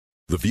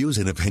The views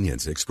and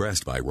opinions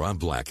expressed by Rob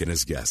Black and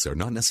his guests are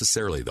not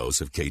necessarily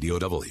those of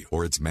KDOW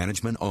or its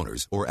management,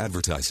 owners, or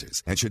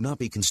advertisers and should not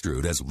be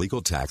construed as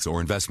legal, tax, or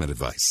investment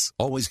advice.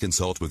 Always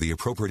consult with the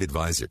appropriate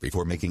advisor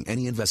before making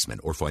any investment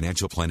or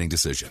financial planning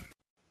decision.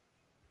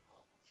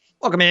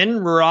 Welcome in,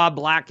 Rob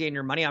Black and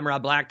Your Money. I'm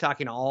Rob Black,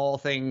 talking all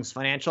things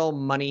financial,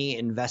 money,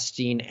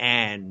 investing,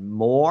 and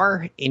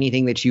more.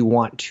 Anything that you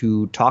want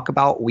to talk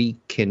about, we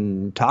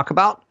can talk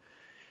about.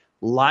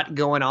 A lot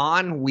going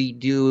on. We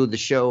do the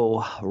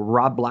show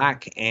Rob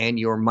Black and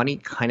Your Money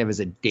kind of as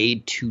a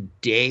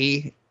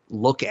day-to-day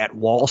look at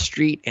Wall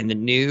Street and the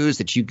news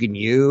that you can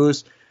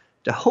use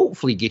to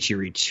hopefully get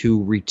you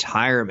to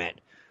retirement.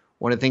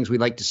 One of the things we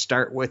like to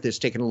start with is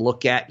taking a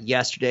look at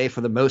yesterday. For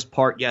the most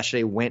part,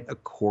 yesterday went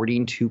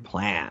according to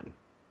plan.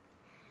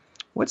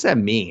 What's that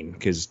mean?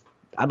 Because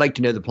I'd like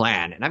to know the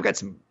plan. And I've got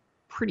some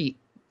pretty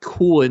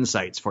cool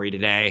insights for you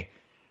today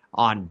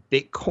on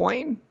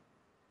Bitcoin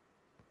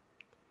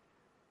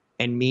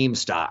and meme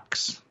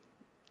stocks.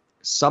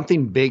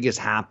 Something big has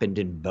happened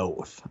in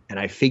both, and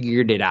I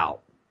figured it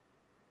out.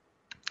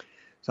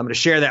 So I'm going to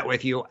share that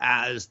with you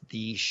as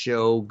the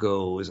show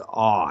goes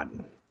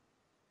on.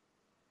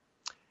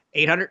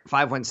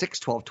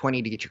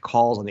 800-516-1220 to get your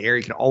calls on the air.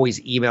 You can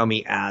always email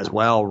me as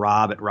well,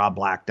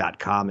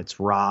 rob@robblack.com. It's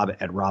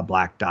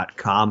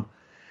rob@robblack.com.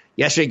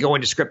 Yesterday,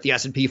 going to script, the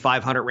S&P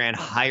 500 ran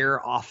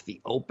higher off the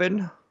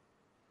open,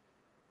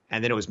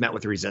 and then it was met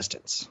with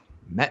resistance.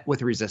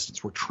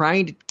 We're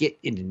trying to get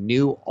into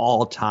new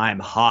all-time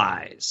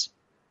highs.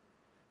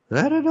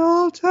 At an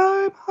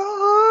all-time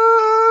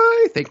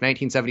high. Think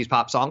 1970s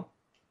pop song.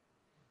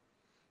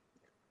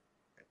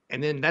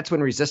 And then that's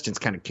when resistance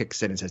kind of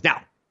kicks in and says,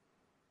 now.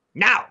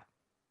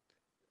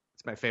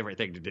 It's my favorite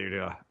thing to do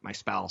to my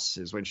spouse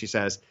is when she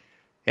says,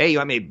 hey, you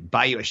want me to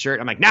buy you a shirt?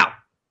 I'm like, no.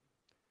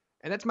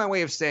 And that's my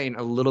way of saying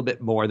a little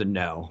bit more than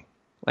no.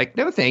 Like,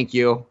 no, thank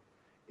you.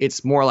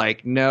 It's more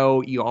like,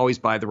 no, you always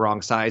buy the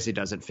wrong size. It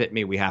doesn't fit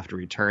me. We have to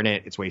return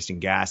it. It's wasting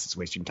gas. It's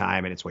wasting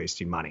time. And it's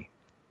wasting money.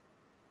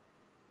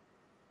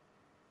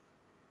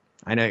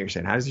 I know you're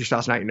saying, how does your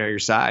spouse not know your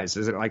size?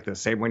 Is it like the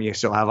same one you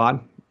still have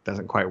on?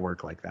 Doesn't quite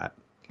work like that.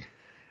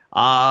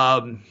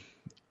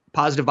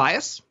 Positive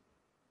bias.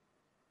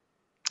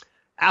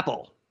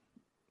 Apple,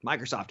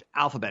 Microsoft,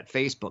 Alphabet,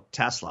 Facebook,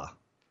 Tesla.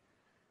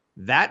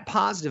 That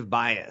positive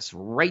bias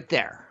right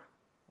there,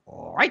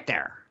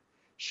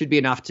 should be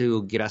enough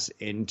to get us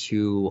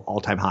into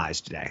all-time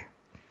highs today.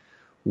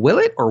 Will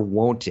it or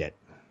won't it?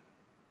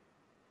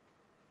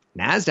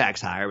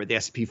 NASDAQ's higher, but the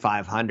S&P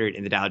 500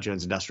 and the Dow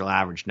Jones Industrial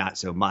Average, not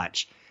so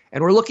much.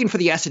 And we're looking for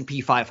the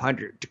S&P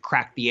 500 to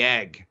crack the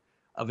egg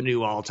of a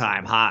new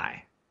all-time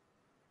high.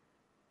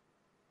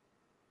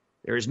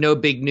 There is no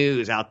big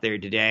news out there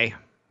today.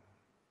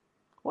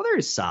 Well, there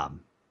is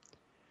some,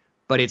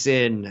 but it's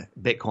in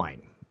Bitcoin.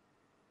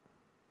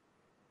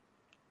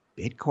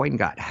 Bitcoin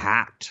got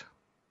hacked.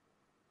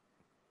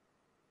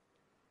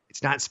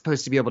 It's not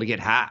supposed to be able to get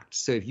hacked.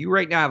 So if you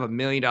right now have $1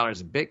 million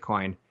of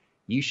Bitcoin,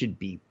 you should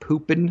be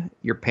pooping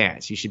your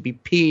pants. You should be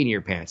peeing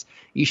your pants.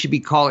 You should be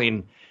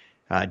calling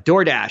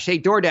DoorDash. Hey,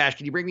 DoorDash,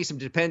 can you bring me some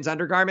Depends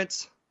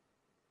undergarments?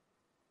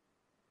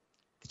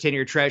 The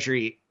 10-year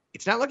Treasury,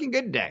 it's not looking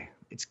good today.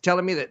 It's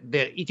telling me that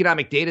the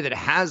economic data that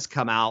has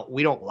come out,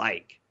 we don't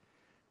like.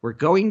 We're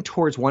going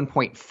towards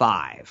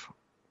 1.5.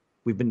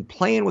 We've been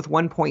playing with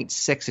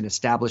 1.6 and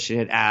establishing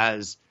it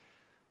as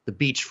the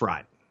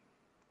beachfront.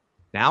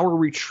 Now we're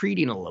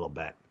retreating a little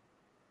bit.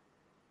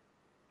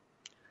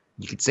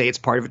 You could say it's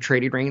part of a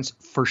trading range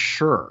for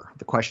sure.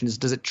 The question is,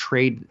 does it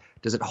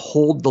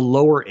hold the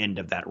lower end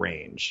of that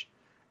range?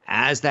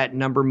 As that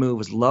number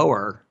moves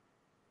lower,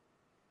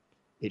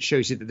 it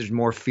shows you that there's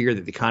more fear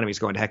that the economy is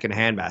going to heck in a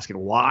handbasket.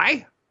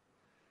 Why?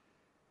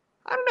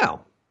 I don't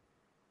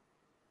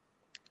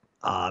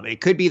know.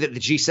 It could be that the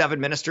G7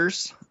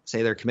 ministers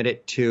say they're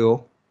committed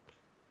to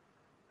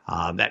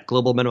that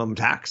global minimum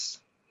tax.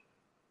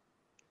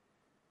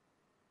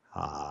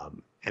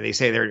 And they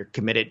say they're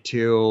committed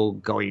to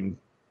going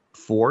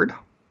forward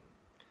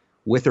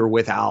with or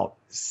without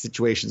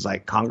situations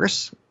like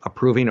Congress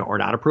approving or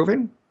not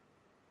approving.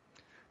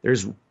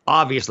 There's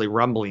obviously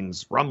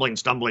rumblings,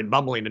 stumbling,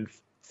 bumbling, and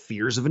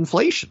fears of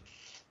inflation.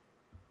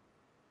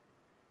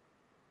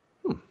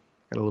 Got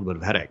a little bit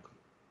of a headache.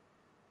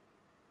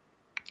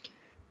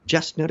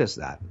 Just noticed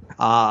that.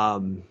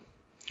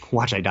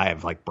 Watch I die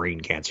of like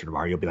brain cancer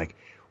tomorrow. You'll be like,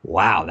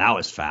 wow, that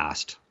was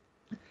fast.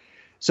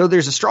 So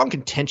there's a strong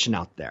contention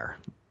out there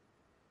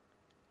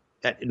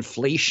that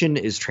inflation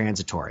is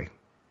transitory.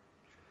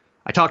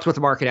 I talked with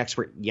a market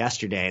expert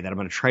yesterday that I'm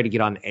going to try to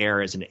get on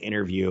air as an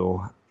interview,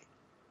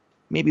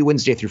 maybe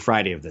Wednesday through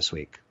Friday of this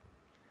week.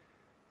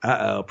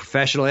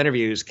 Professional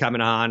interviews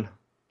coming on.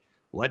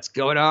 What's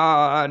going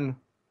on?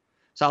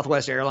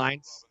 Southwest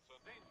Airlines.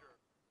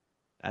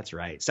 That's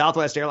right.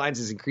 Southwest Airlines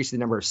is increasing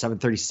the number of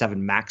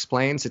 737 MAX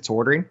planes it's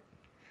ordering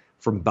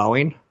from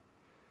Boeing.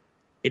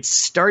 It's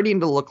starting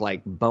to look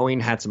like Boeing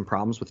had some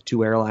problems with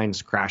 2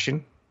 airlines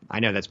crashing.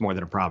 I know that's more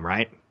than a problem,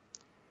 right?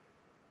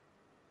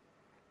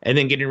 And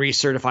then getting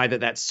recertified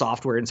that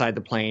software inside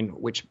the plane,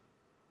 which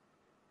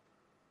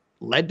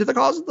led to the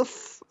cause of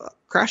the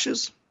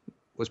crashes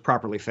was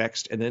properly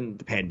fixed. And then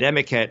the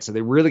pandemic hit, so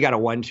they really got a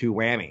 1-2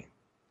 whammy.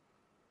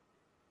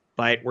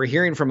 But we're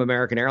hearing from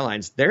American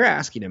Airlines, they're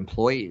asking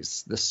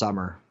employees this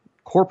summer,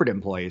 corporate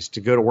employees,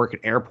 to go to work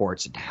at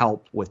airports and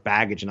help with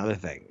baggage and other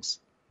things.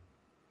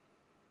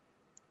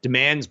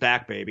 Demand's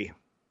back, baby.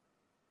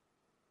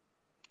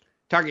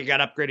 Target got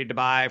upgraded to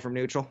buy from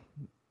neutral.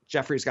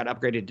 Jeffries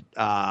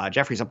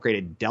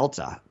upgraded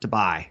Delta to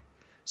buy.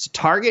 So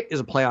Target is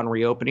a play on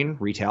reopening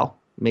retail,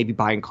 maybe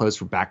buying clothes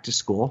for back to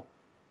school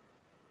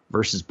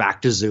versus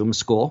back to Zoom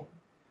school,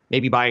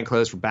 maybe buying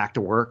clothes for back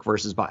to work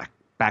versus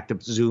back to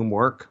Zoom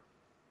work.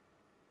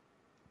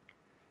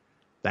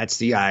 That's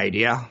the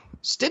idea.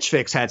 Stitch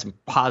Fix had some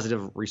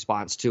positive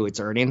response to its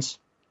earnings.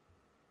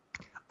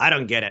 I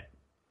don't get it.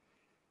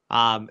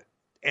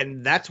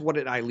 And that's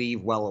what I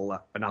leave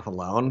well enough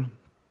alone.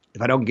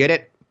 If I don't get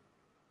it,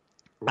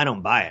 I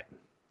don't buy it.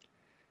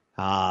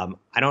 I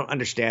don't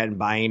understand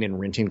buying and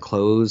renting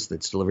clothes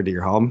that's delivered to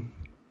your home.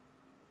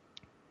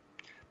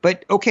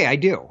 But okay, I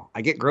do.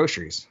 I get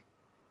groceries.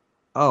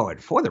 Oh,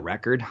 and for the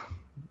record,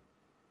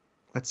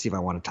 let's see if I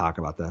want to talk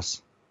about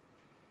this.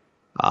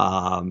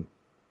 I'll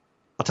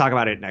talk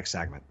about it next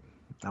segment.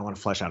 I want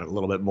to flesh out a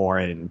little bit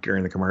more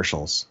during the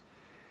commercials.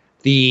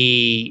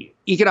 The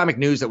economic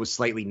news that was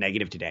slightly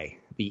negative today,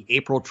 the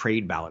April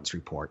trade balance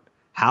report.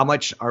 How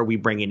much are we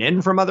bringing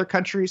in from other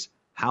countries?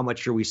 How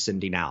much are we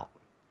sending out?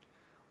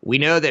 We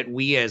know that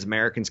we as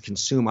Americans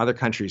consume other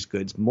countries'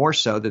 goods more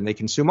so than they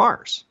consume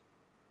ours.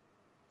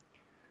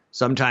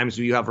 Sometimes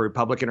you have a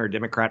Republican or a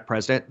Democrat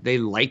president, they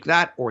like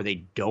that or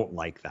they don't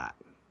like that.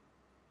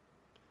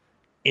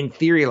 In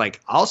theory,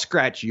 like, I'll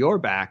scratch your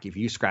back if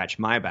you scratch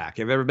my back.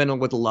 Have you ever been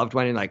with a loved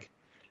one and like,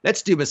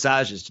 let's do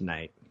massages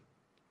tonight?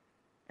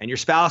 And your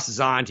spouse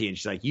is on to you and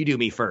she's like, you do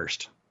me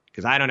first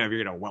because I don't know if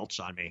you're going to welch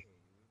on me.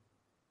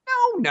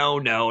 No,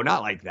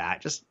 not like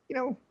that. Just,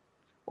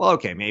 well,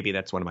 okay, maybe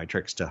that's one of my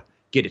tricks to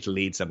get it to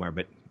lead somewhere,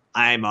 but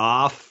I'm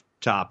off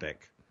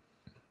topic.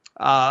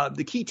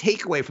 The key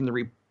takeaway from the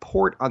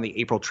report on the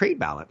April trade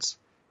balance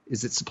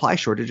is that supply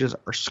shortages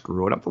are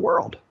screwing up the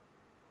world.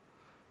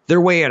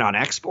 They're weighing on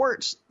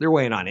exports. They're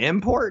weighing on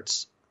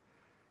imports.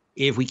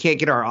 If we can't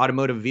get our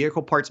automotive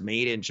vehicle parts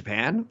made in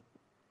Japan,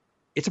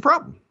 it's a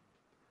problem.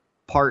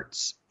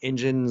 Parts,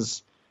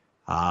 engines.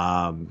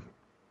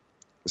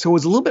 So it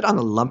was a little bit on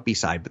the lumpy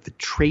side, but the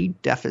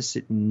trade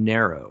deficit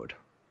narrowed.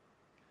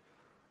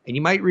 And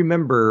you might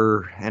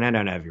remember, and I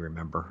don't know if you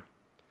remember,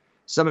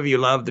 some of you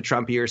love the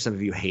Trump years, some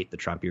of you hate the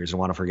Trump years and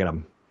want to forget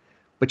them.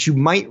 But you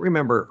might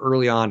remember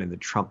early on in the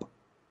Trump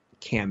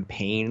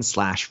campaign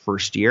 /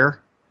 first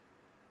year,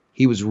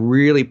 he was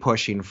really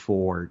pushing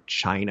for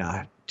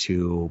China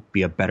to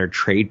be a better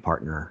trade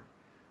partner,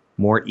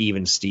 more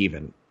even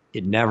Steven.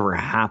 It never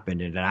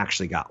happened, and it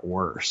actually got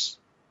worse.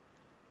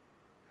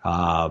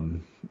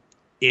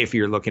 If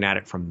you're looking at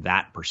it from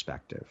that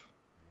perspective.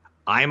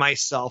 I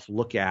myself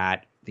look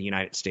at the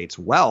United States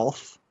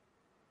wealth,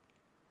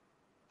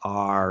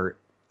 our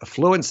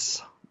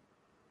affluence,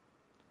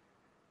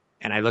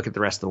 and I look at the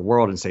rest of the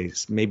world and say,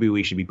 maybe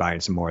we should be buying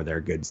some more of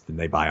their goods than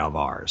they buy of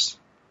ours.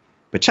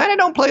 But China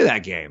don't play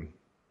that game.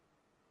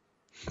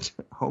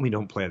 Homie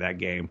don't play that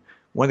game.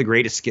 One of the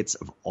greatest skits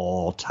of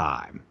all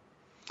time.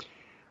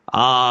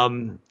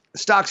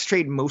 Stocks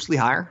trade mostly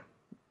higher.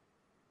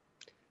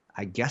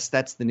 I guess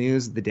that's the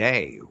news of the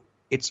day.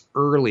 It's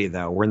early,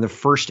 though. We're in the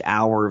first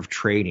hour of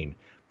trading.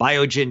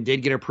 Biogen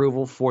did get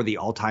approval for the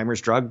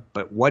Alzheimer's drug,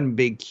 but one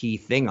big key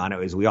thing on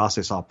it is we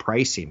also saw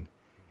pricing.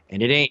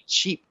 And it ain't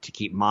cheap to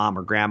keep mom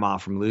or grandma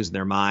from losing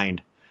their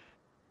mind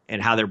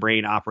and how their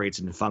brain operates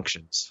and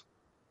functions.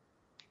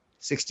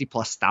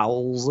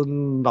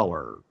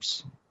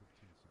 $60,000+.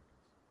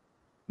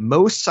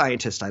 Most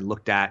scientists I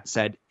looked at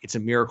said it's a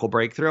miracle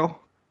breakthrough. A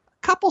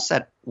couple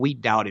said we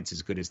doubt it's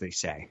as good as they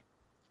say.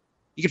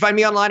 You can find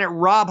me online at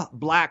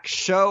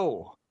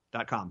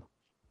robblackshow.com.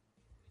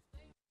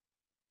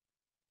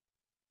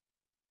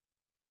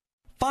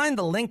 Find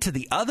the link to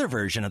the other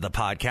version of the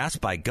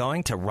podcast by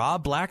going to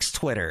Rob Black's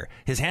Twitter.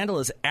 His handle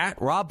is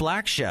at Rob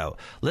Black Show.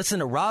 Listen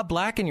to Rob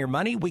Black and Your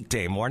Money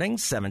weekday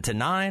mornings, 7 to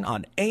 9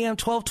 on AM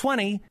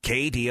 1220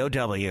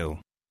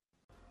 KDOW.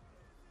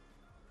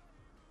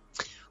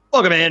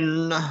 Welcome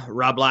in,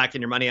 Rob Black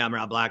and Your Money. I'm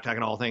Rob Black,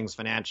 talking all things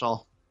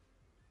financial.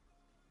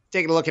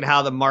 Taking a look at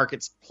how the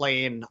market's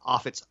playing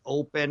off its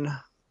open.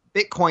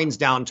 Bitcoin's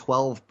down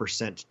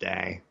 12%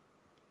 today.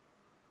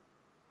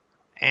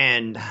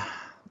 And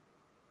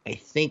I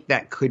think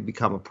that could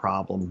become a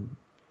problem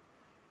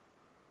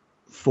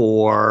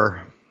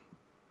for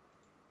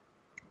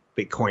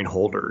Bitcoin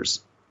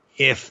holders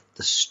if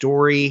the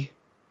story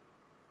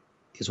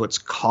is what's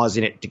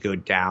causing it to go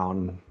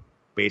down,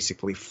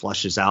 basically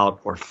flushes out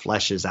or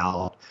fleshes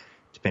out,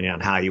 depending on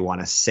how you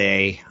want to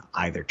say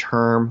either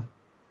term.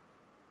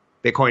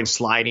 Bitcoin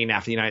sliding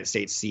after the United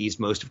States seized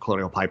most of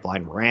Colonial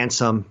Pipeline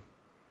ransom.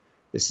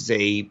 This is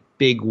a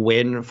big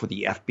win for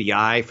the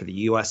FBI, for the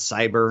U.S.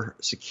 Cyber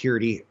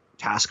Security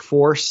Task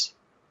Force.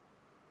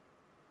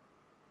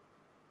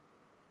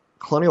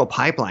 Colonial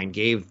Pipeline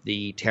gave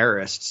the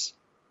terrorists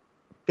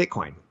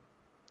Bitcoin.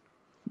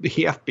 The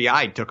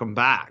FBI took them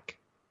back.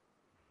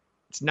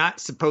 It's not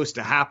supposed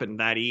to happen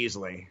that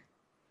easily.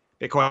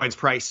 Bitcoin's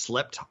price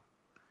slipped.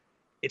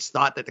 It's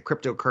thought that the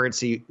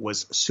cryptocurrency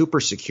was super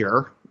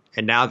secure,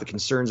 and now the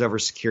concerns over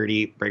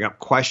security bring up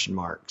question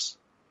marks.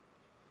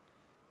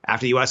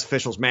 After U.S.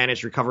 officials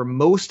managed to recover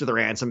most of the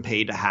ransom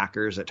paid to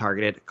hackers that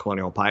targeted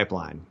Colonial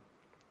Pipeline.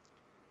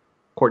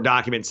 Court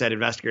documents said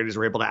investigators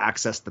were able to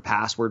access the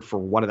password for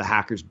one of the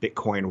hackers'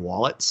 Bitcoin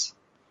wallets.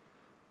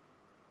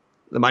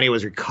 The money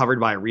was recovered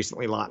by a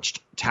recently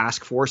launched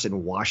task force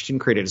in Washington,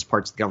 created as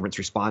part of the government's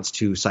response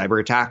to cyber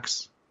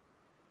attacks.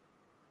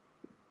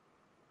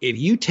 If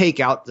you take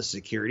out the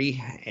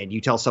security and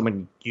you tell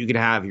someone you can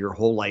have your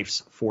whole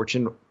life's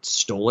fortune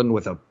stolen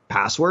with a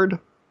password,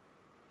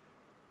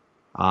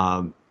 you're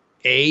going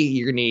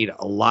to need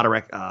a lot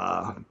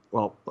of,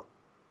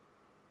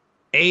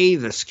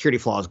 the security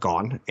flaw is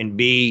gone, and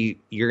B,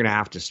 you're going to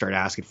have to start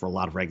asking for a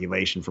lot of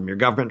regulation from your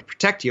government to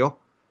protect you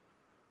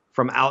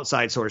from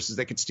outside sources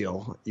that could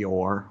steal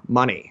your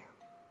money.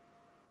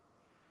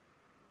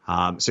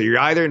 So you're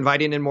either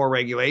inviting in more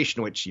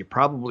regulation, which you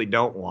probably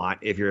don't want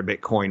if you're a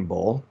Bitcoin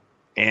bull,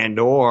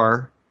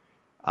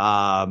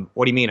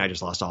 what do you mean I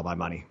just lost all my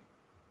money?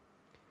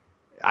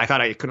 I thought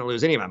I couldn't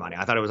lose any of my money.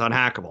 I thought it was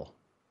unhackable.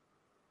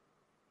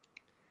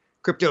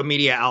 Crypto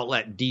media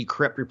outlet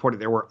Decrypt reported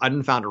there were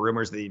unfounded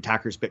rumors that the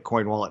attacker's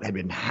Bitcoin wallet had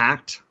been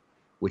hacked,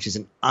 which is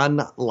an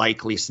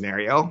unlikely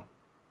scenario.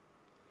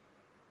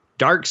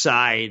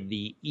 DarkSide,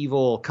 the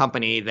evil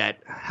company that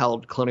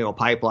held Colonial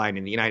Pipeline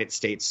and the United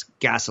States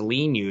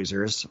gasoline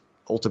users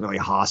ultimately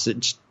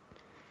hostage,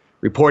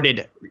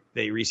 reported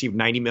they received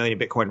 90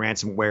 million in Bitcoin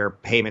ransomware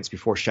payments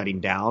before shutting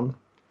down.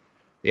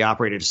 They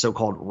operated a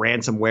so-called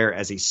ransomware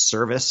as a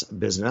service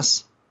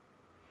business.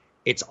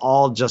 It's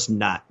all just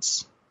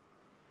nuts.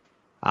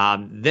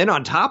 Then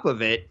on top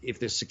of it, if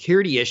the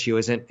security issue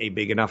isn't a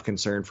big enough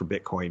concern for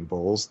Bitcoin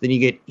bulls, then you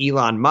get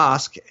Elon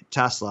Musk at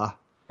Tesla,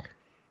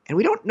 and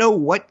we don't know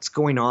what's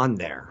going on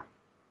there.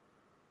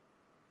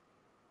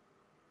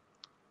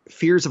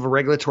 Fears of a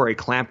regulatory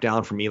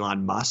clampdown from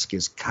Elon Musk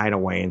is kind of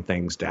weighing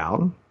things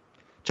down.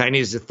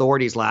 Chinese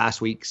authorities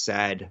last week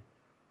said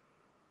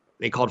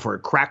they called for a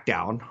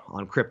crackdown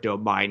on crypto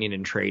mining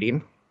and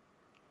trading.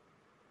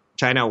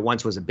 China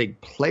once was a big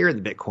player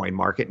in the Bitcoin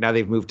market. Now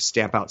they've moved to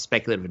stamp out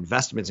speculative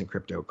investments in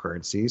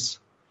cryptocurrencies,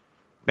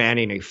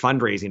 banning a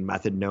fundraising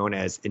method known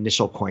as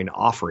initial coin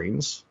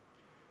offerings,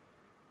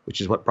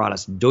 which is what brought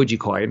us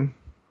Dogecoin.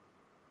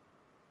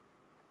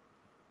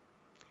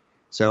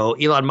 So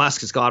Elon Musk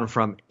has gone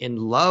from in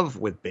love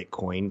with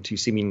Bitcoin to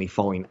seemingly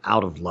falling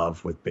out of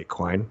love with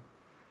Bitcoin.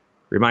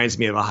 Reminds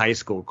me of a high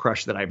school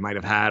crush that I might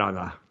have had on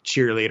a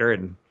cheerleader,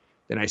 and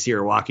then I see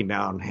her walking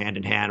down hand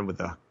in hand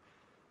with a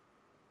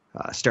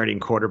starting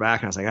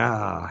quarterback, and I was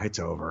like, it's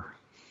over.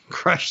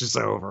 Crush is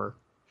over.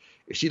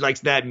 If she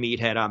likes that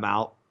meathead, I'm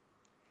out.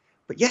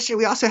 But yesterday,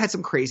 we also had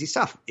some crazy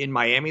stuff. In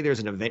Miami, there's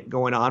an event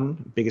going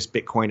on, biggest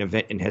Bitcoin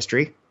event in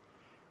history,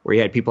 where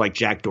you had people like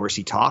Jack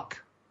Dorsey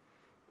talk.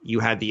 You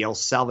had the El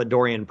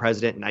Salvadorian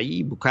president,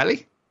 Nayib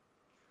Bukele,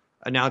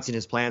 announcing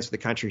his plans for the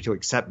country to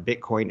accept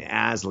Bitcoin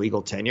as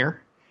legal tenure.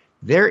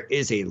 There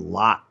is a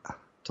lot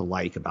to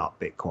like about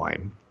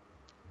Bitcoin.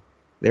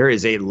 There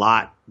is a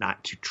lot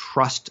not to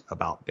trust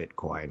about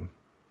Bitcoin.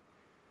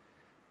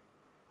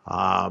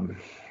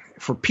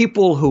 For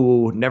people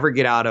who never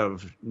get out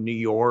of New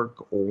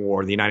York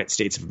or the United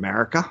States of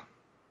America,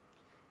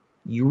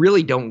 you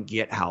really don't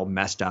get how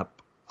messed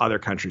up other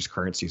countries'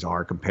 currencies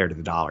are compared to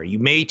the dollar. You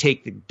may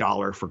take the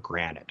dollar for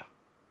granted.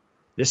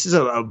 This is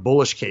a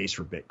bullish case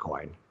for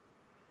Bitcoin.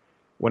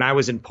 When I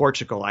was in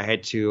Portugal, I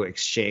had to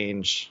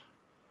exchange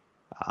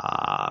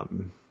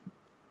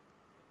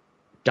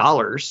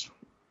dollars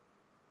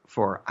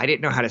for, I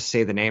didn't know how to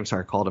say the name, so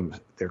I called them,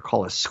 they're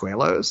called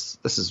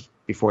escuelos. This is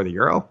before the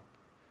euro,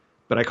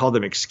 but I called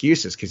them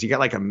excuses because you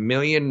got like 1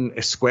 million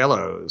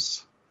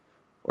escuelos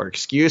or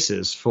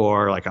excuses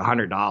for like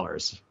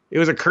 $100. It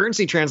was a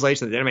currency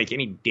translation that didn't make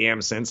any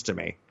damn sense to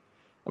me.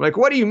 I'm like,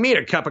 what do you mean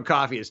a cup of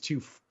coffee is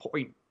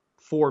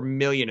 2.4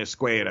 million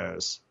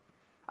escuelos?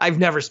 I've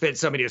never spent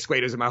so many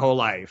escuelos in my whole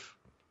life.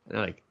 And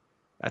they're like,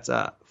 that's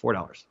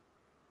 $4.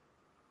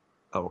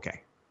 Oh,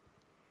 okay.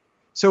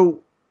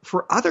 So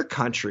for other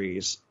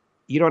countries,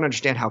 you don't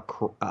understand how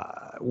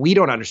we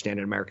don't understand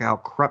in America how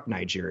corrupt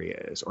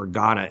Nigeria is or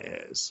Ghana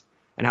is,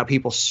 and how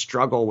people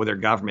struggle with their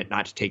government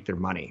not to take their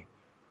money.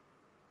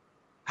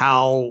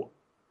 How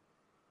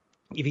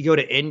if you go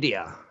to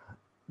India,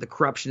 the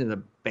corruption in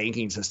the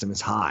banking system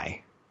is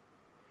high.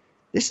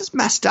 This is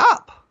messed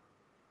up.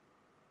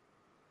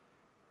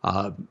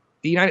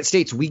 The United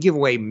States, we give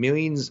away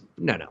billions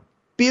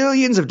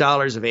of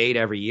dollars of aid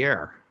every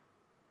year.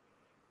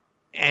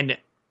 And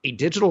a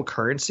digital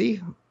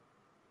currency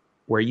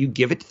where you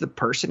give it to the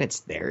person, it's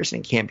theirs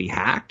and it can't be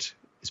hacked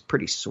is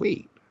pretty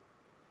sweet.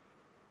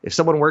 If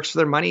someone works for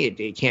their money,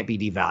 it can't be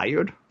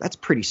devalued. That's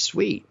pretty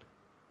sweet.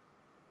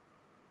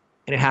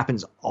 And it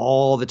happens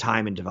all the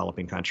time in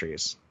developing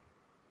countries.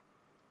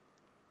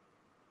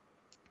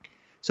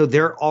 So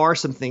there are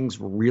some things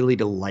really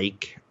to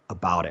like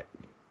about it.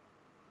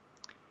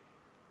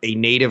 A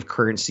native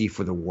currency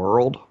for the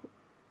world,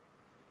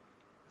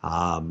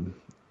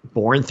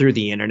 born through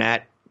the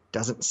internet,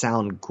 doesn't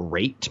sound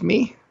great to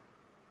me.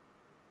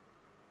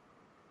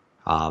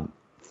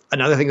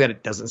 Another thing that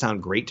it doesn't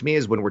sound great to me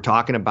is when we're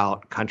talking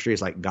about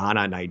countries like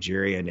Ghana,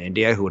 Nigeria, and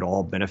India, who would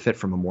all benefit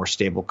from a more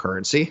stable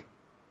currency.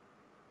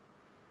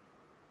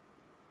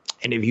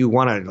 And if you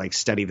want to like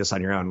study this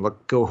on your own,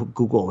 go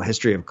Google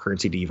history of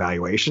currency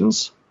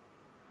devaluations.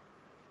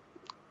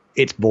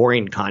 It's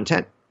boring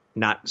content,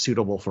 not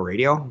suitable for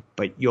radio,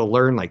 but you'll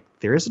learn like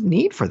there is a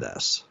need for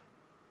this.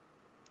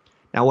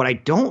 Now, what I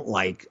don't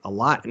like a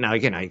lot, now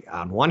again,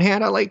 on one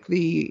hand, I like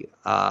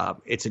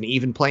it's an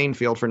even playing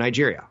field for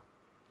Nigeria,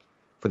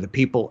 for the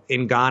people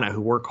in Ghana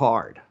who work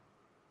hard.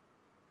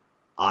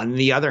 On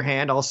the other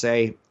hand, I'll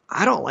say,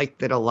 I don't like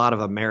that a lot of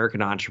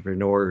American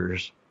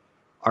entrepreneurs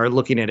are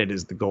looking at it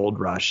as the gold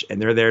rush, and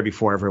they're there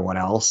before everyone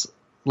else,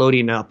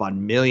 loading up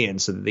on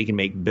millions so that they can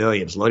make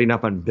billions, loading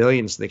up on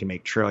billions so they can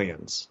make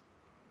trillions.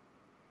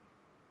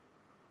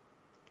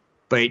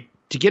 But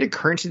to get a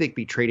currency that can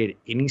be traded at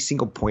any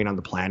single point on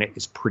the planet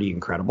is pretty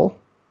incredible.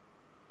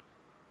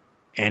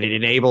 And it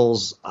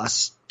enables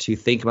us to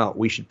think about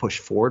we should push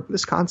forward with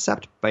this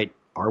concept, but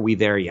are we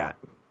there yet?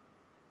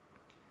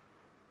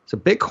 So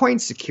Bitcoin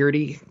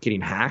security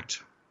getting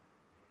hacked,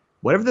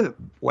 whatever the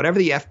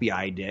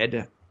FBI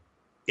did,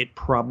 it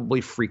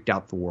probably freaked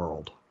out the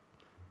world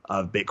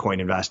of Bitcoin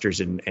investors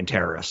and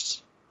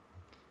terrorists.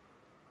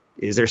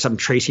 Is there some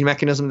tracing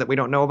mechanism that we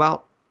don't know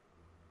about?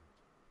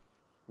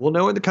 We'll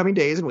know in the coming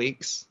days and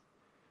weeks.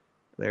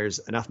 There's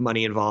enough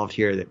money involved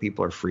here that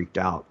people are freaked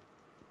out.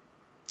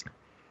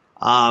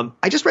 I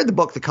just read the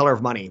book, The Color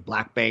of Money,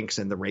 Black Banks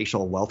and the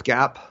Racial Wealth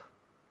Gap.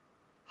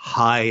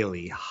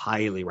 Highly,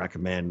 highly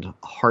recommend.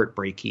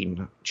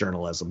 Heartbreaking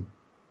journalism.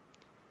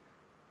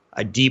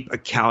 A deep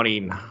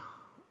accounting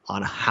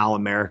on how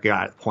America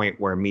got at the point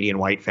where a median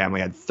white family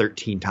had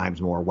 13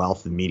 times more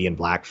wealth than median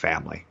black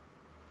family.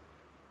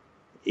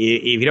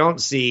 If you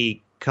don't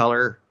see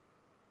color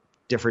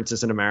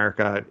differences in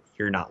America,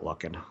 you're not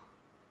looking.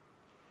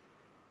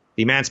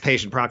 The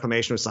Emancipation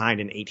Proclamation was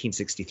signed in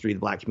 1863. The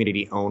black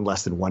community owned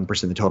less than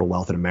 1% of the total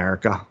wealth in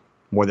America.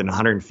 More than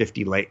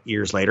 150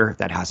 years later,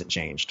 that hasn't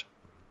changed.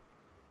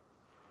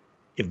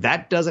 If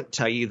that doesn't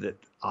tell you that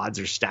odds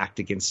are stacked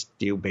against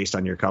you based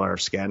on your color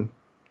of skin,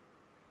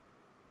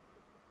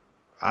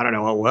 I don't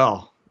know what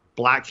will.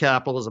 Black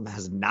capitalism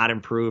has not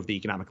improved the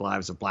economic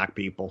lives of black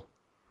people.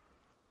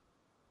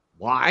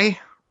 Why?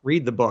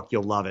 Read the book.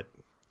 You'll love it.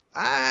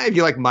 If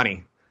you like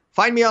money.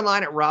 Find me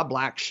online at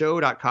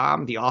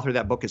robblackshow.com. The author of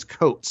that book is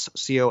Coates,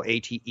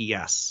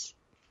 Coates.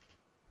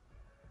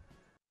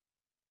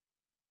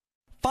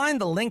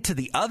 Find the link to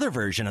the other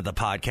version of the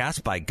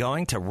podcast by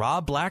going to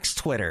Rob Black's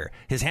Twitter.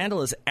 His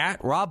handle is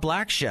at Rob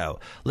Black Show.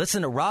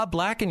 Listen to Rob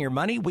Black and Your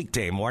Money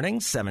weekday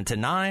mornings, 7 to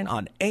 9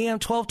 on AM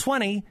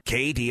 1220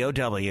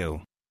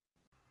 KDOW.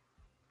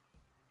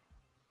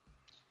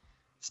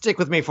 Stick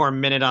with me for a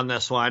minute on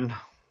this one.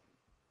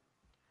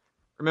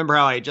 Remember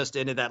how I just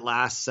ended that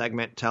last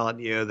segment telling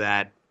you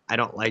that I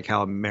don't like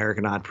how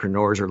American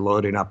entrepreneurs are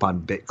loading up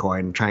on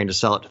Bitcoin, trying to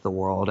sell it to the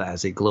world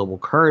as a global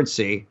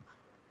currency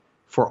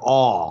for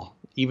all,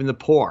 even the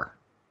poor,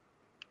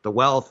 the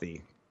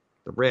wealthy,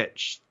 the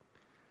rich,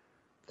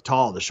 the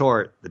tall, the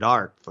short, the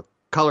dark, the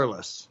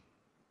colorless,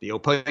 the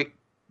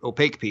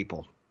opaque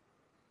people.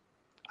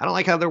 I don't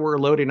like how we're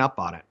loading up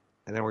on it.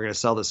 And then we're going to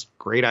sell this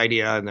great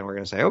idea, and then we're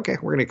going to say, okay,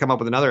 we're going to come up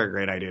with another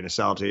great idea to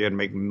sell to you and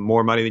make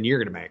more money than you're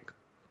going to make.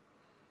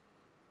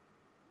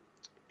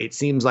 It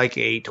seems like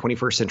a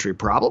 21st century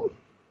problem,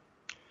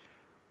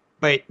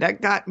 but that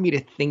got me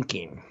to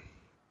thinking,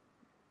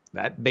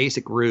 that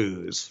basic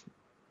ruse.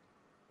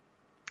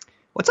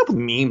 What's up with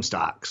meme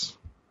stocks?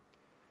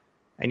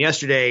 And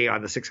yesterday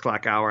on the 6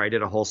 o'clock hour, I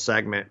did a whole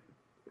segment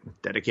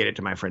dedicated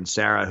to my friend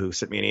Sarah, who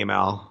sent me an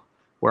email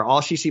where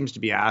all she seems to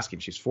be asking,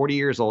 she's 40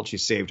 years old,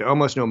 she's saved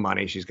almost no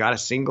money, she's got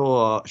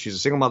she's a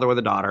single mother with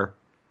a daughter,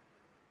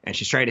 and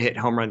she's trying to hit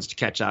home runs to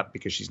catch up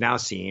because she's now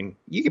seeing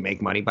you can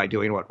make money by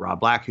doing what Rob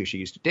Black, who she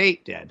used to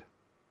date, did.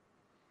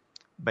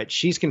 But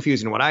she's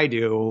confusing what I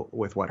do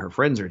with what her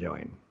friends are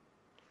doing.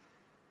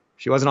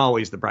 She wasn't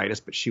always the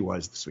brightest, but she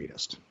was the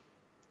sweetest.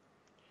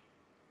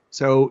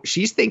 So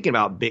she's thinking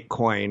about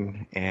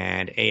Bitcoin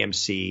and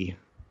AMC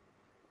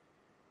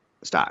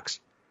stocks.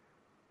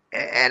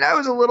 And I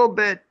was a little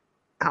bit,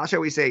 how shall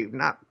we say,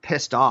 not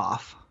pissed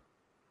off.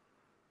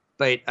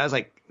 But I was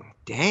like,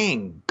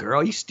 dang,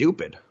 girl, you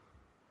stupid.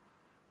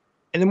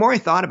 And the more I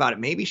thought about it,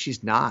 maybe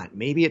she's not.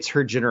 Maybe it's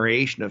her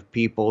generation of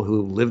people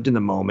who lived in the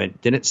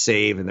moment, didn't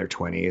save in their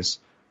 20s,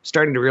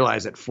 starting to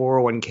realize that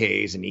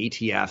 401ks and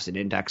ETFs and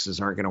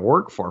indexes aren't going to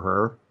work for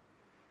her.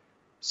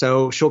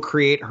 So she'll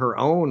create her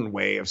own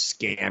way of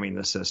scamming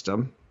the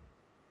system.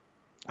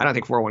 I don't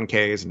think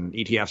 401ks and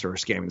ETFs are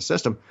scamming the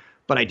system,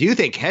 but I do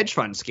think hedge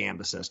funds scam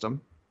the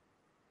system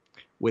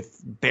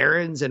with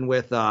Barron's and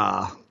with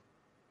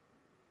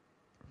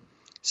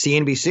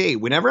CNBC.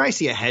 Whenever I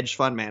see a hedge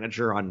fund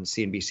manager on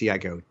CNBC, I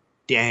go,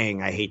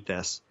 dang, I hate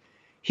this.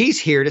 He's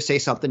here to say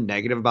something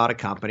negative about a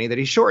company that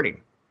he's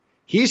shorting.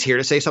 He's here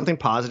to say something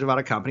positive about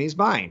a company he's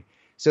buying.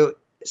 So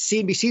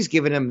CNBC's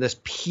given him this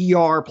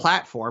PR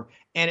platform,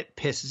 and it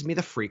pisses me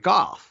the freak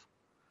off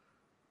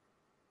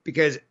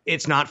because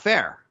it's not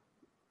fair.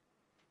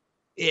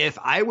 If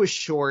I was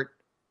short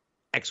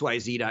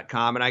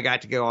XYZ.com and I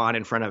got to go on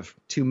in front of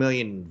 2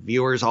 million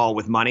viewers, all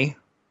with money,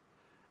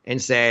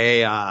 and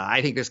say,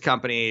 I think this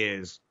company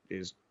is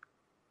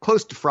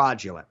close to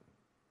fraudulent.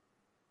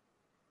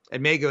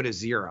 It may go to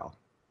zero.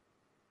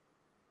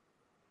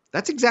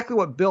 That's exactly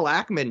what Bill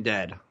Ackman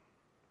did.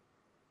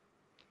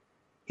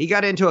 He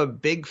got into a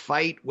big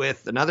fight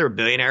with another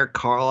billionaire,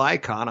 Carl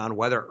Icahn, on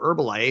whether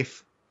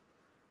Herbalife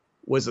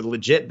was a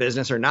legit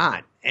business or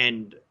not.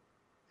 And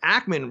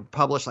Ackman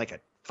published like a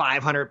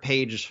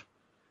 500-page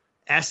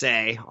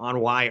essay on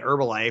why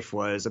Herbalife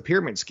was a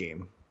pyramid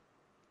scheme.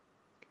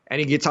 And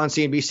he gets on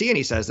CNBC and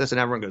he says this,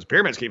 and everyone goes,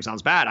 pyramid scheme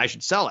sounds bad. I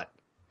should sell it.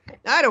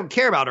 Now, I don't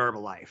care about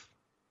Herbalife.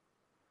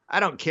 I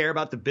don't care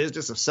about the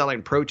business of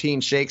selling protein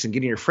shakes and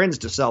getting your friends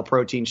to sell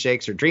protein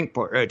shakes or drink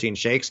protein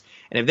shakes.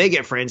 And if they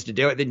get friends to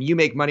do it, then you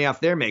make money off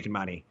their making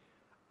money.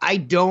 I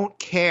don't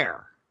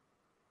care.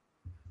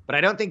 But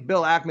I don't think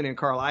Bill Ackman and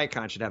Carl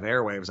Icahn should have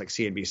airwaves like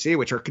CNBC,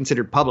 which are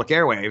considered public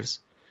airwaves,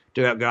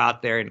 to go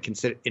out there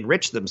and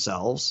enrich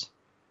themselves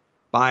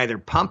by either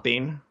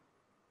pumping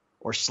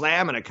or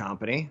slamming a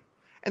company.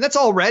 And that's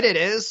all Reddit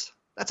is.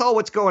 That's all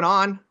what's going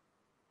on.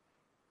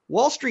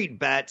 Wall Street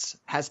Bets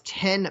has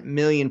 10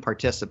 million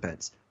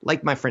participants,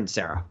 like my friend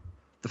Sarah,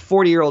 the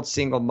 40-year-old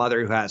single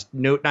mother who has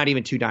not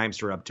even 2 dimes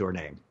to rub to her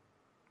name.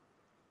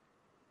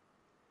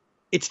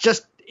 It's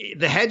just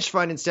the hedge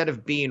fund, instead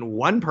of being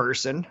one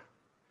person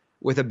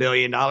with $1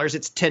 billion,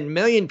 it's 10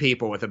 million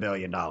people with $1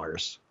 billion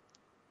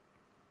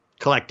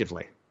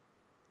collectively.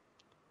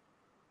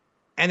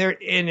 And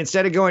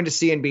instead of going to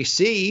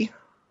CNBC,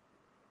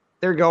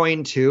 they're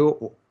going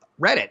to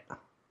Reddit.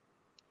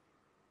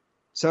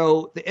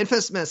 So the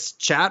infamous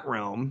chat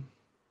room,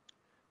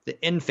 the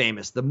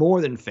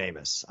more than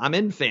famous. I'm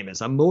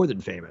infamous. I'm more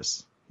than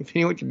famous. If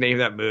anyone could name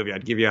that movie,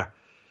 I'd give you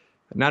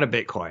not a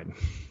Bitcoin,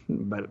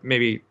 but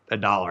maybe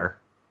 $1.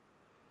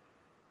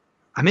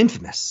 I'm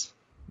infamous,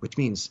 which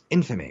means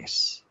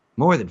infamous,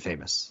 more than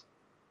famous.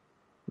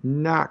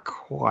 Not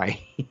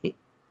quite. It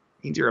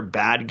means you're a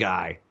bad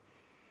guy.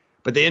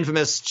 But the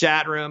infamous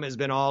chat room has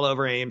been all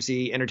over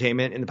AMC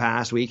Entertainment in the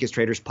past week as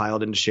traders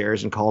piled into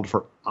shares and called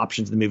for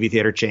options in the movie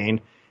theater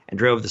chain and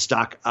drove the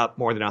stock up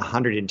more than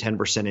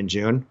 110% in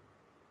June.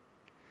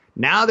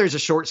 Now there's a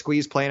short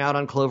squeeze playing out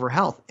on Clover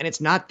Health, and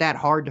it's not that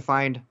hard to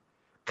find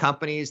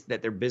companies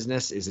that their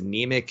business is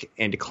anemic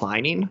and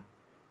declining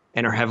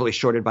and are heavily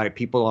shorted by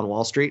people on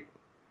Wall Street,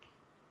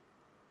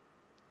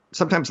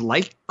 sometimes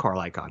like Carl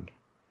Icahn.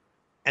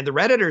 And the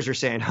Redditors are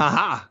saying,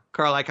 haha,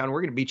 Carl Icahn,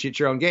 we're going to beat you at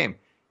your own game.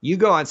 You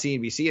go on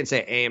CNBC and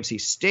say AMC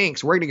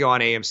stinks. We're going to go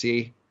on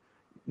AMC.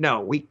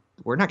 No,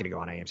 we're not going to go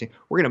on AMC.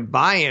 We're going to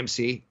buy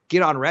AMC,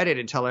 get on Reddit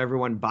and tell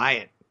everyone buy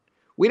it.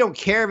 We don't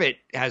care if it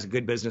has a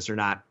good business or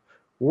not.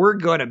 We're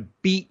going to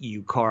beat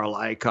you, Carl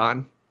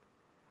Icahn.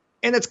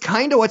 And that's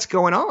kind of what's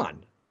going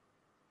on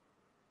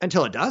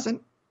until it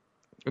doesn't.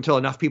 Until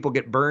enough people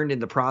get burned in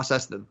the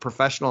process that the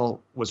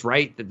professional was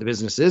right, that the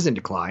business is in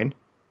decline.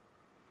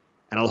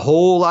 And a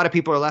whole lot of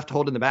people are left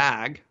holding the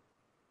bag.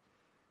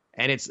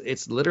 And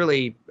it's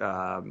literally,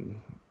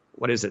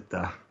 what is it?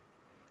 The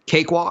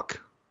cakewalk.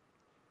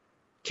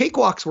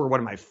 Cakewalks were one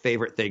of my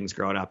favorite things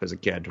growing up as a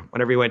kid.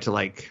 Whenever you went to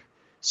like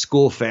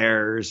school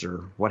fairs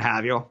or what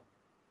have you,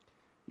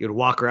 you'd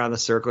walk around the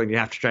circle and you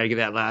have to try to get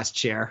that last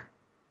chair.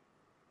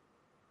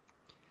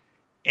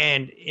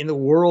 And in the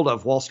world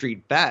of Wall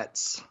Street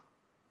Bets,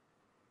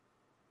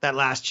 that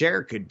last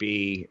chair could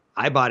be,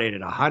 I bought it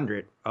at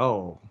 100.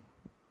 Oh,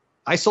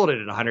 I sold it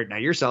at 100. Now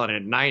you're selling it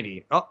at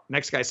 90. Oh,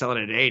 next guy's selling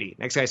it at 80.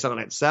 Next guy's selling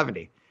it at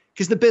 70.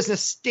 Because the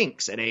business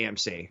stinks at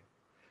AMC.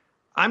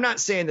 I'm not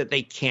saying that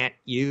they can't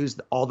use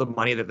all the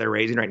money that they're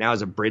raising right now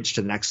as a bridge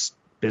to the next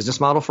business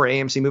model for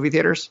AMC movie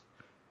theaters.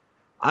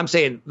 I'm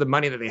saying the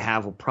money that they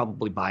have will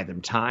probably buy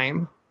them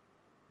time,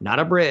 not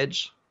a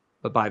bridge,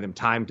 but buy them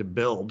time to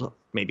build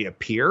maybe a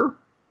pier.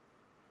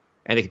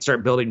 And they can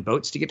start building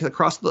boats to get to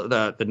across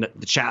the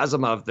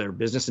chasm of their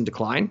business in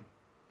decline.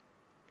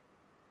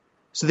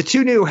 So the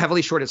two new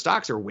heavily shorted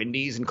stocks are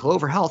Wendy's and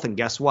Clover Health. And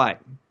guess what?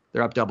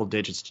 They're up double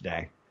digits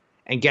today.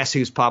 And guess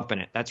who's pumping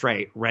it? That's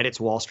right. Reddit's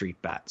Wall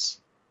Street Bets.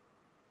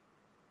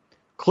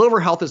 Clover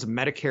Health is a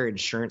Medicare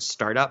insurance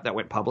startup that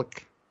went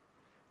public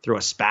through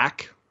a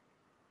SPAC.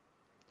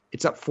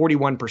 It's up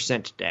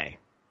 41% today.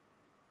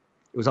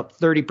 It was up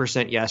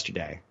 30%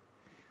 yesterday.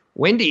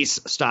 Wendy's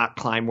stock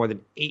climbed more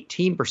than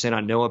 18%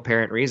 on no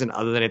apparent reason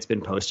other than it's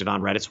been posted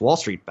on Reddit's Wall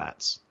Street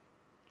Bets.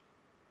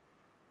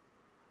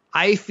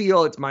 I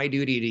feel it's my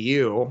duty to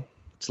you.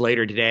 It's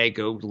later today.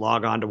 Go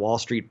log on to Wall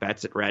Street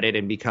Bets at Reddit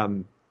and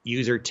become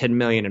user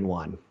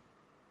 10,000,001.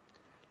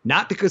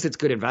 Not because it's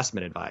good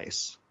investment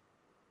advice,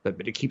 but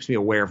it keeps me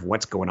aware of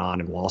what's going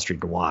on in Wall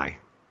Street and why.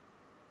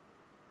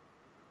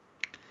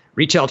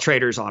 Retail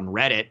traders on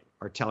Reddit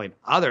are telling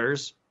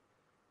others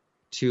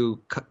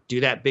to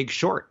do that big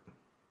short.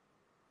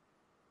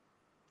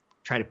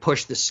 Try to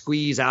push the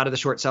squeeze out of the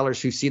short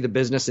sellers who see the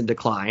business in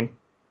decline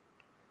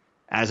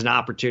as an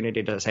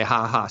opportunity to say,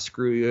 ha ha,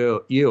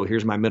 screw you.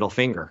 Here's my middle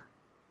finger.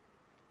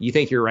 You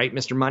think you're right,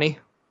 Mr. Money?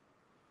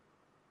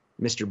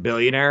 Mr.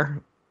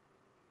 Billionaire?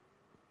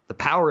 The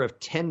power of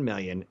 10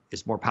 million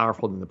is more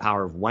powerful than the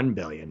power of $1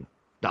 billion,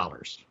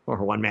 or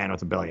one man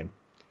with $1 billion.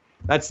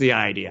 That's the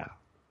idea.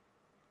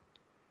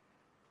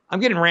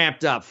 I'm getting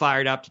ramped up,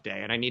 fired up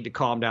today, and I need to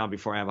calm down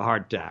before I have a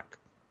heart attack.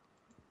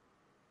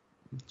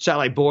 Shall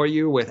I bore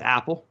you with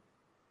Apple?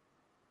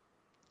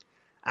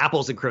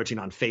 Apple's encroaching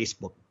on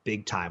Facebook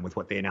big time with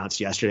what they announced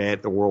yesterday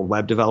at the World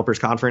Web Developers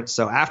Conference.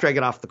 So after I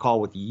get off the call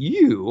with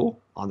you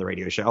on the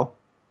radio show,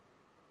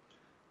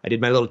 I did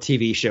my little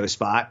TV show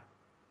spot,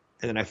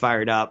 and then I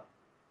fired up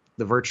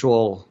the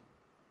virtual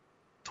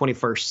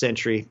 21st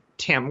century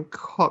Tim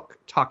Cook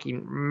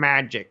talking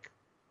magic.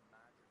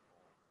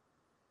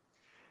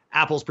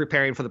 Apple's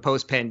preparing for the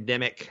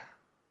post-pandemic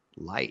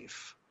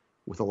life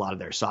with a lot of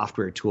their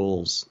software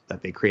tools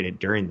that they created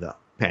during the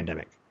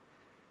pandemic.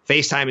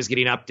 FaceTime is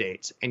getting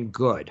updates, and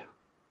good.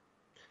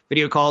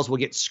 Video calls will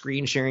get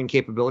screen sharing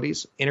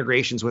capabilities,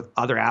 integrations with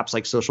other apps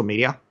like social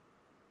media.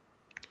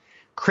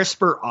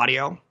 CRISPR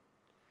audio.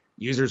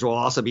 Users will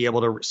also be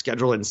able to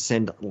schedule and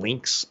send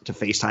links to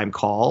FaceTime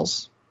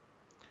calls,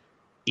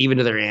 even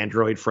to their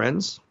Android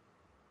friends.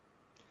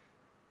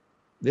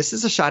 This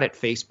is a shot at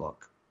Facebook.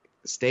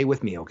 Stay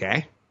with me,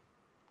 okay?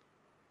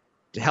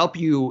 To help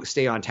you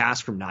stay on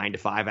task from 9 to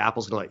 5,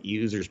 Apple's going to let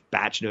users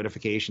batch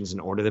notifications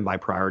and order them by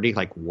priority,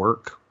 like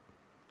work,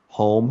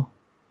 home,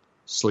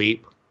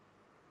 sleep.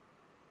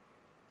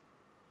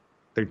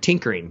 They're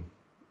tinkering.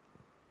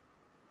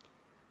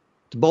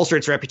 To bolster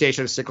its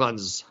reputation as Silicon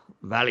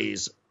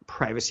Valley's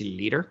privacy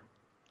leader,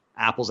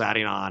 Apple's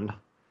adding on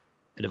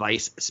a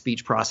device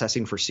speech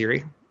processing for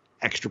Siri,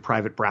 extra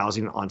private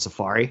browsing on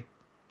Safari,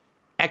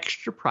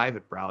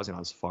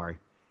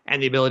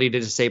 and the ability to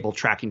disable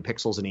tracking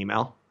pixels in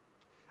email.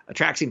 A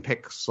tracking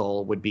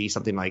pixel would be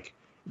something like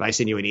if I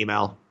send you an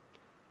email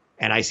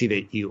and I see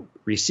that you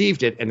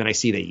received it and then I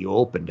see that you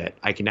opened it,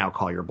 I can now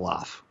call your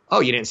bluff.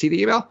 Oh, you didn't see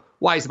the email?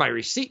 Why does my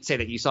receipt say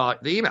that you saw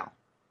the email?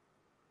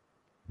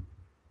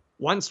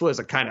 Once was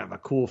a kind of a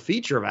cool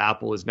feature of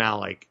Apple, is now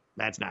like,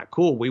 that's not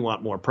cool. We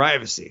want more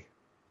privacy.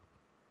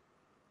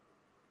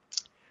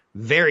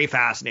 Very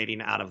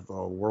fascinating out of the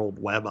World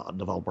Web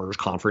Developers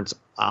Conference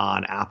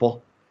on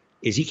Apple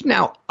is you can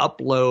now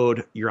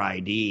upload your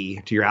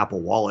ID to your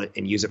Apple Wallet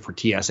and use it for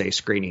TSA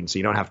screening, so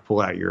you don't have to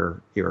pull out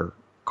your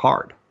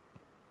card.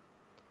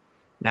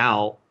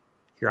 Now,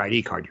 your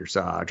ID card, your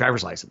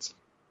driver's license.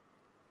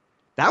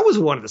 That was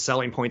one of the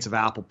selling points of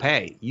Apple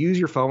Pay. Use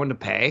your phone to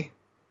pay.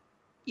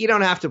 You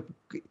don't have to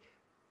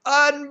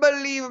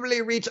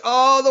unbelievably reach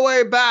all the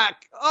way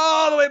back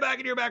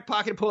in your back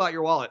pocket and pull out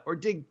your wallet, or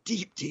dig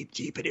deep, deep,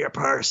 deep into your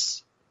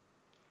purse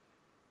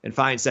and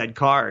find said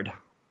card.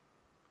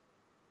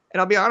 And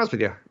I'll be honest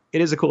with you,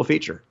 it is a cool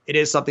feature. It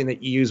is something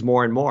that you use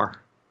more and more.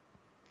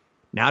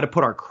 Now to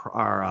put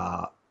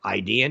our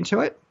ID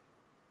into it,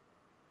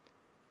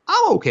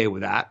 I'm okay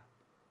with that.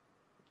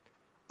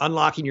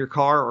 Unlocking your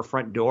car or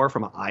front door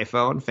from an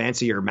iPhone,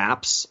 fancier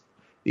maps.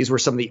 These were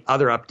some of the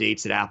other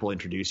updates that Apple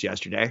introduced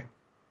yesterday.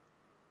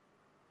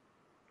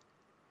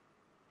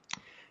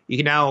 You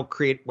can now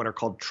create what are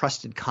called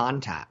trusted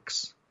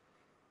contacts.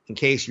 In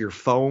case your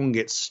phone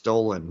gets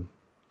stolen,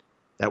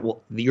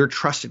 your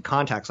trusted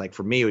contacts, like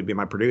for me, would be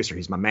my producer.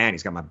 He's my man.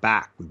 He's got my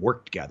back. We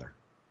work together.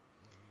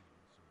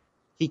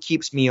 He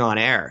keeps me on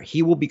air.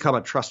 He will become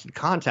a trusted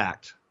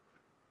contact.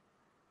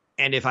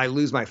 And if I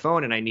lose my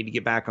phone and I need to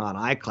get back on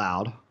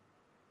iCloud,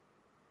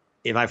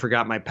 if I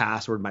forgot my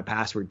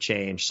password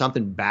changed,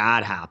 something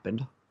bad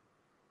happened,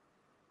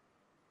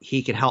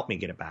 he can help me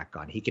get it back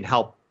on. He can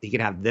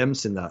have them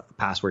send the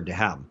password to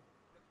him.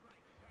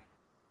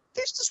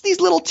 There's just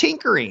these little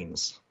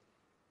tinkerings.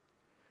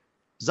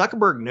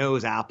 Zuckerberg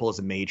knows Apple is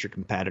a major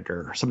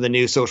competitor. Some of the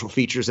new social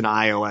features in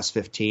iOS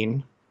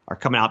 15 are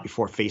coming out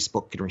before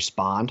Facebook can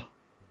respond.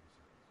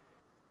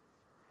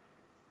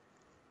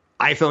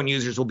 iPhone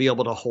users will be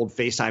able to hold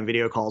FaceTime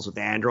video calls with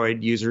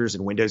Android users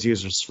and Windows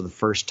users for the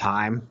first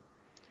time.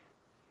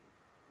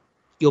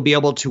 You'll be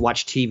able to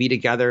watch TV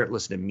together,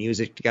 listen to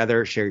music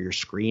together, share your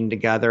screen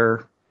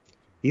together.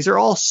 These are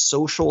all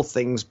social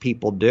things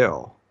people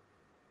do.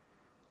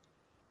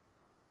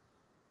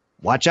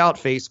 Watch out,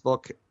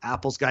 Facebook.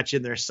 Apple's got you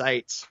in their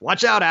sights.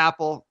 Watch out,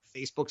 Apple.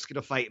 Facebook's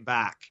going to fight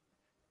back.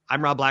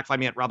 I'm Rob Black. Find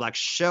me at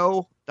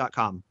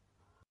robblackshow.com.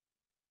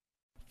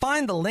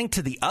 Find the link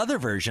to the other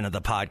version of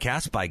the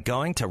podcast by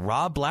going to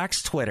Rob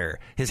Black's Twitter.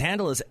 His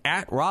handle is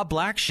at Rob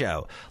Black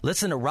Show.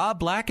 Listen to Rob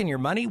Black and Your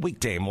Money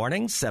weekday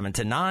mornings, 7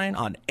 to 9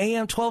 on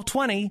AM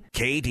 1220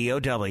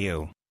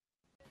 KDOW.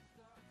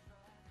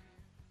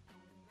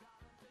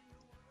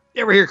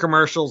 You ever hear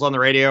commercials on the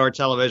radio or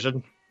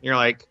television? You're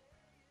like,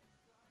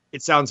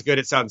 it sounds good.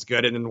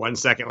 And then 1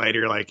 second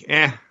later, you're like,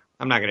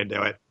 I'm not going to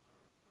do it.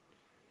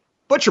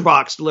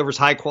 ButcherBox delivers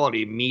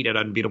high-quality meat at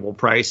unbeatable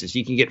prices.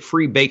 You can get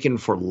free bacon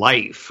for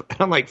life. And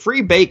I'm like,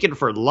 free bacon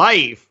for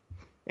life?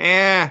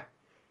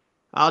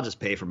 I'll just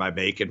pay for my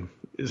bacon,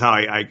 is how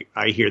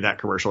I hear that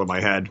commercial in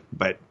my head.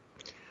 But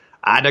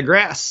I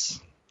digress.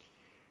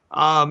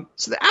 So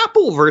the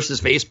Apple versus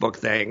Facebook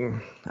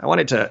thing, I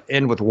wanted to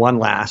end with one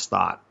last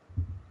thought.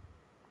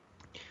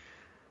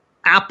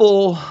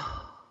 Apple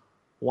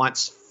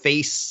wants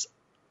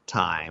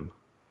FaceTime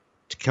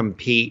to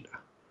compete,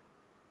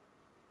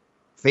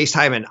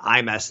 FaceTime and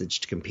iMessage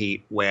to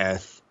compete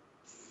with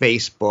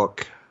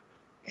Facebook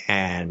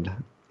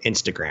and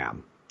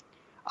Instagram.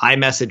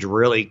 iMessage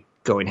really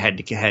going head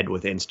to head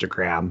with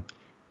Instagram,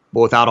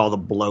 but without all the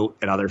bloat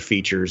and other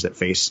features that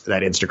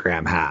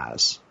Instagram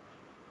has.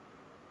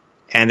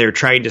 And they're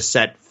trying to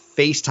set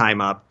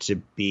FaceTime up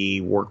to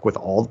work with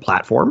all the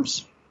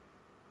platforms.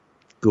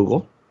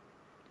 Google,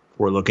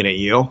 we're looking at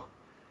you.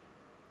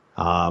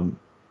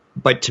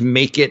 But to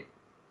make it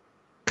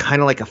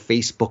kind of like a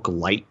Facebook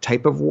Lite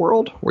type of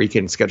world where you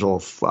can schedule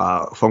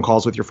phone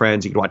calls with your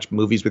friends, you can watch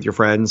movies with your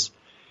friends.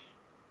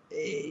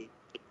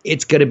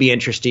 It's going to be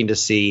interesting to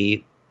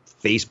see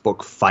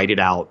Facebook fight it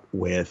out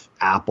with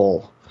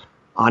Apple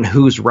on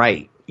who's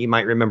right. You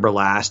might remember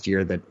last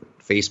year that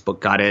Facebook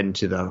got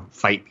into the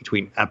fight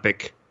between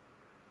Epic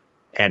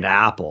and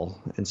Apple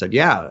and said,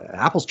 yeah,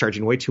 Apple's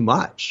charging way too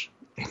much.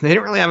 And they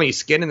didn't really have any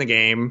skin in the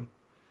game,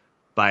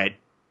 but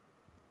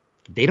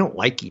they don't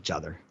like each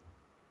other.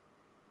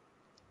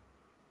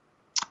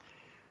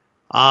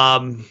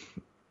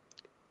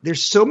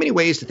 There's so many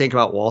ways to think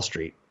about Wall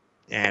Street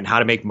and how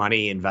to make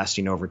money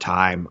investing over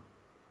time.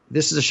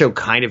 This is a show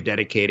kind of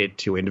dedicated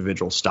to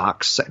individual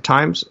stocks at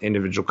times,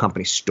 individual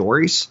company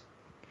stories.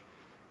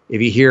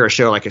 If you hear a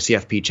show like a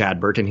CFP Chad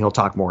Burton, he'll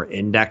talk more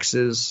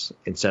indexes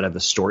instead of the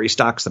story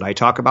stocks that I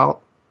talk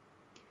about.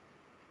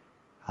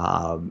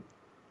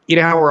 You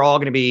know how we're all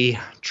going to be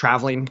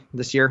traveling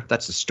this year?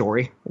 That's the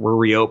story. We're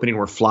reopening,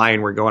 we're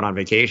flying, we're going on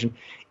vacation.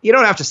 You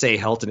don't have to say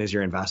Hilton is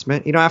your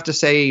investment. You don't have to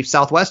say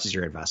Southwest is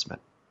your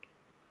investment.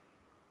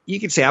 You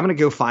can say, I'm going to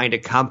go find a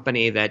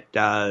company that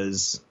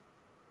does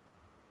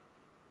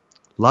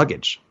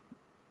luggage.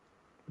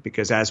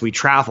 Because as we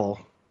travel,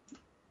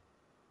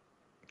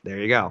 there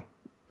you go.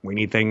 We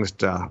need things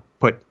to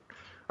put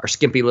our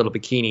skimpy little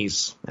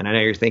bikinis. And I know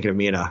you're thinking of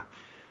me in a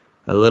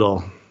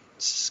little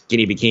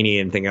skinny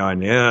bikini and thinking, oh,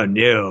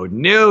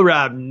 no,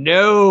 Rob,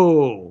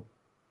 no.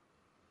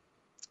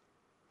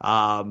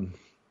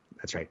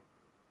 That's right.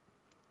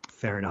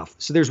 Fair enough.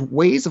 So there's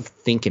ways of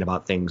thinking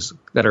about things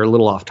that are a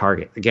little off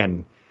target.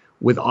 Again,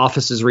 with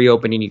offices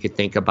reopening, you could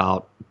think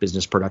about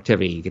business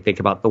productivity. You could think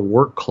about the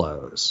work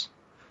close.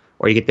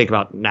 Or you could think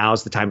about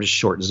now's the time to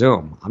short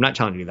Zoom. I'm not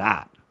telling you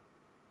that.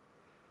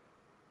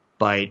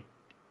 But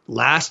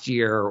last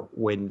year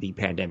when the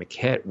pandemic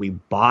hit, we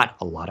bought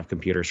a lot of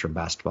computers from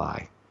Best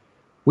Buy.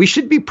 We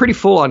should be pretty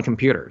full on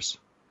computers.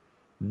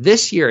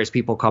 This year, as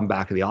people come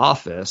back to the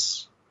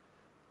office,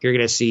 you're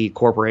going to see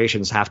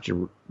corporations have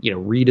to,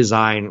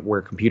 redesign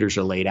where computers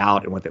are laid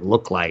out and what they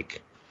look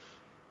like.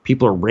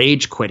 People are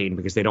rage quitting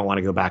because they don't want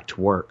to go back to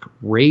work.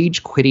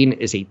 Rage quitting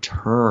is a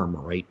term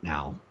right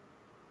now.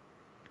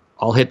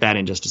 I'll hit that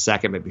in just a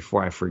second, but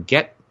before I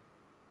forget,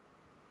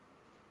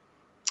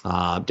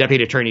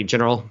 Deputy Attorney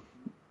General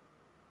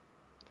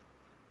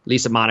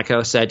Lisa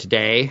Monaco said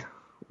today,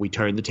 we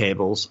turned the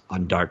tables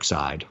on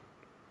DarkSide.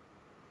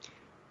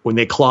 When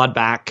they clawed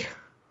back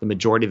the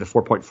majority of the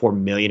 $4.4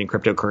 million in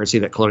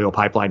cryptocurrency that Colonial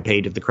Pipeline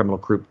paid to the criminal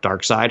group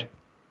DarkSide.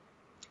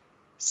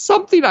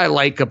 Something I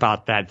like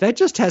about that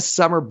just has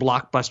summer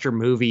blockbuster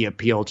movie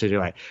appeal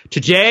to it.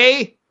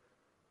 Today,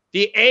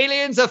 the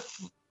aliens have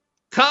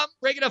come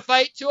bringing a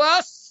fight to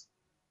us.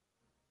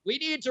 We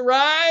need to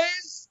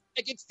rise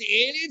against the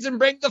aliens and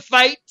bring the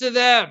fight to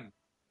them.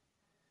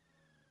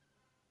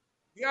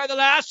 We are the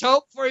last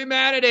hope for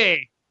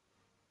humanity.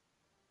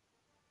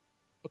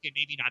 Okay,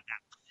 maybe not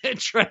that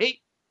much, right?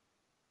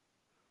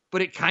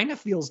 But it kind of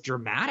feels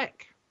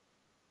dramatic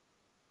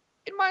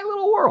in my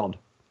little world.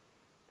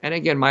 And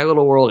again, my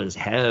little world is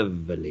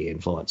heavily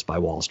influenced by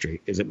Wall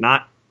Street, is it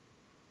not?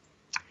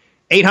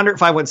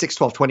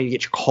 800-516-1220 to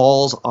get your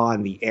calls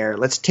on the air.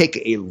 Let's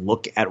take a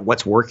look at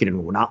what's working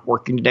and not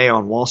working today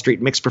on Wall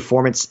Street. Mixed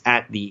performance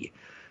at the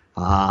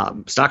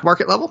stock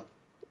market level.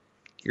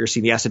 You're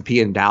seeing the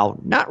S&P and Dow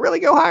not really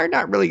go higher,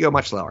 not really go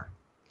much lower.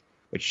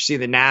 But you see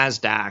the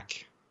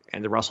NASDAQ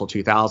and the Russell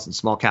 2000,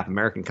 small cap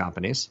American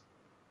companies,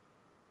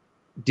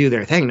 do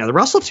their thing. Now, the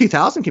Russell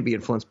 2000 can be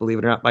influenced, believe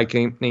it or not, by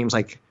names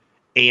like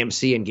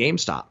AMC and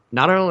GameStop.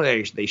 Not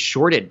only are they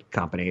shorted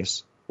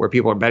companies where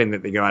people are betting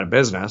that they go out of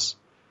business,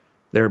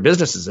 their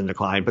business is in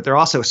decline, but they're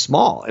also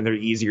small and they're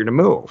easier to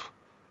move.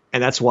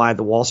 And that's why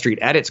the Wall Street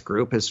Edits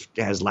group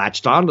has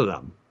latched onto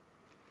them.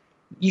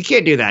 You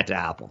can't do that to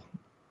Apple.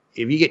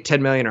 If you get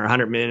 10 million or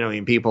 100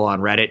 million people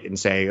on Reddit and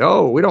say,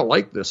 oh, we don't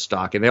like this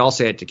stock, and they all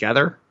say it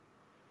together,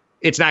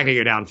 it's not going to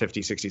go down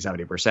 50, 60,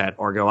 70%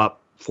 or go up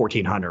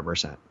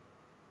 1,400%.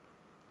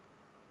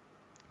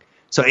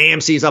 So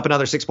AMC is up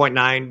another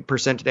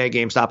 6.9% today.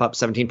 GameStop up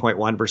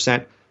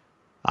 17.1%.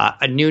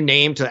 A new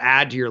name to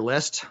add to your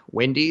list,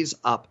 Wendy's,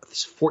 up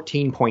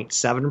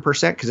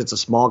 14.7% because it's a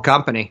small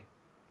company.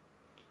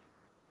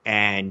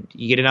 And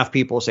you get enough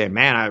people saying,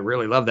 man, I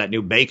really love that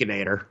new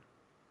Baconator.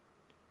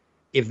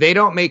 If they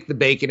don't make the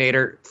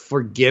Baconator,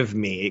 forgive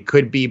me. It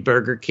could be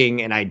Burger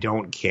King, and I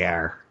don't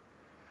care.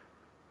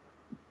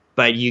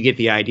 But you get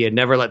the idea.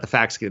 Never let the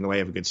facts get in the way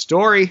of a good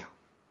story.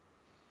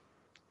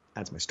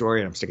 That's my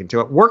story, and I'm sticking to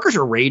it. Workers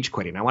are rage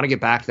quitting. I want to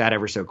get back to that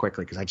ever so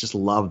quickly because I just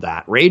love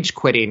that. Rage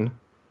quitting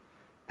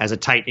as a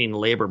tightening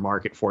labor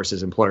market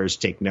forces employers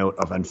to take note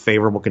of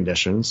unfavorable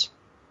conditions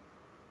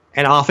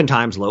and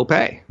oftentimes low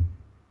pay.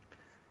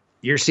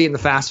 You're seeing the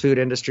fast food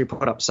industry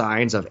put up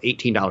signs of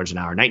 $18 an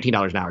hour,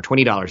 $19 an hour,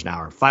 $20 an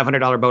hour,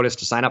 $500 bonus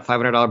to sign up,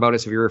 $500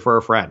 bonus if you refer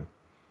a friend.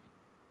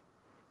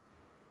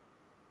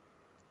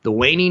 The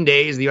waning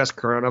days of the U.S.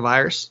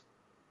 coronavirus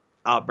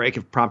outbreak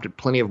have prompted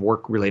plenty of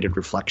work-related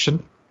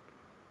reflection.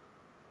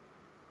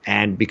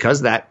 And because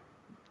of that,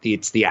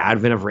 it's the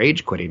advent of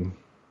rage quitting,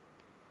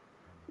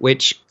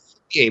 which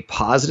is a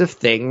positive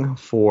thing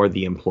for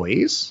the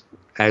employees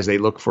as they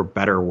look for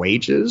better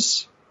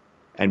wages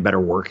and better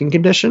working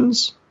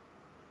conditions.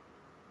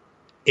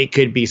 It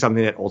could be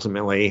something that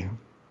ultimately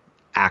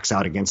acts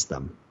out against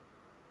them.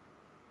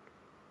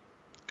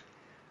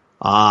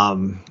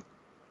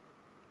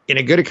 In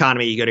a good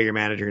economy, you go to your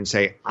manager and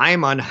say,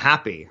 I'm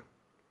unhappy.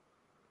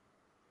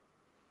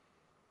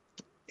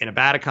 In a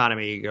bad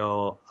economy, you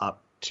go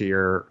up to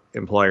your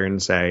employer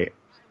and say,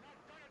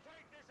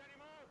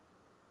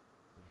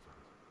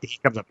 he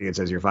comes up to you and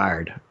says, you're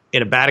fired.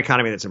 In a bad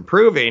economy that's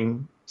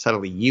improving,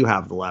 suddenly you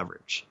have the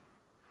leverage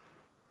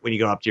when you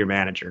go up to your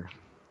manager.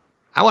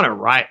 I want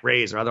to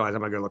raise, or otherwise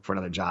I'm going to go look for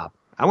another job.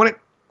 I want to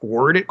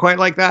word it quite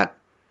like that,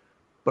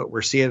 but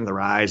we're seeing the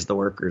rise of the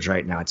workers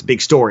right now. It's a big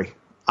story.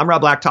 I'm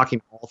Rob Black,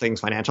 talking all things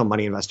financial,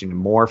 money, investing, and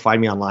more. Find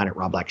me online at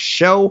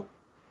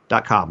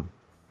robblackshow.com.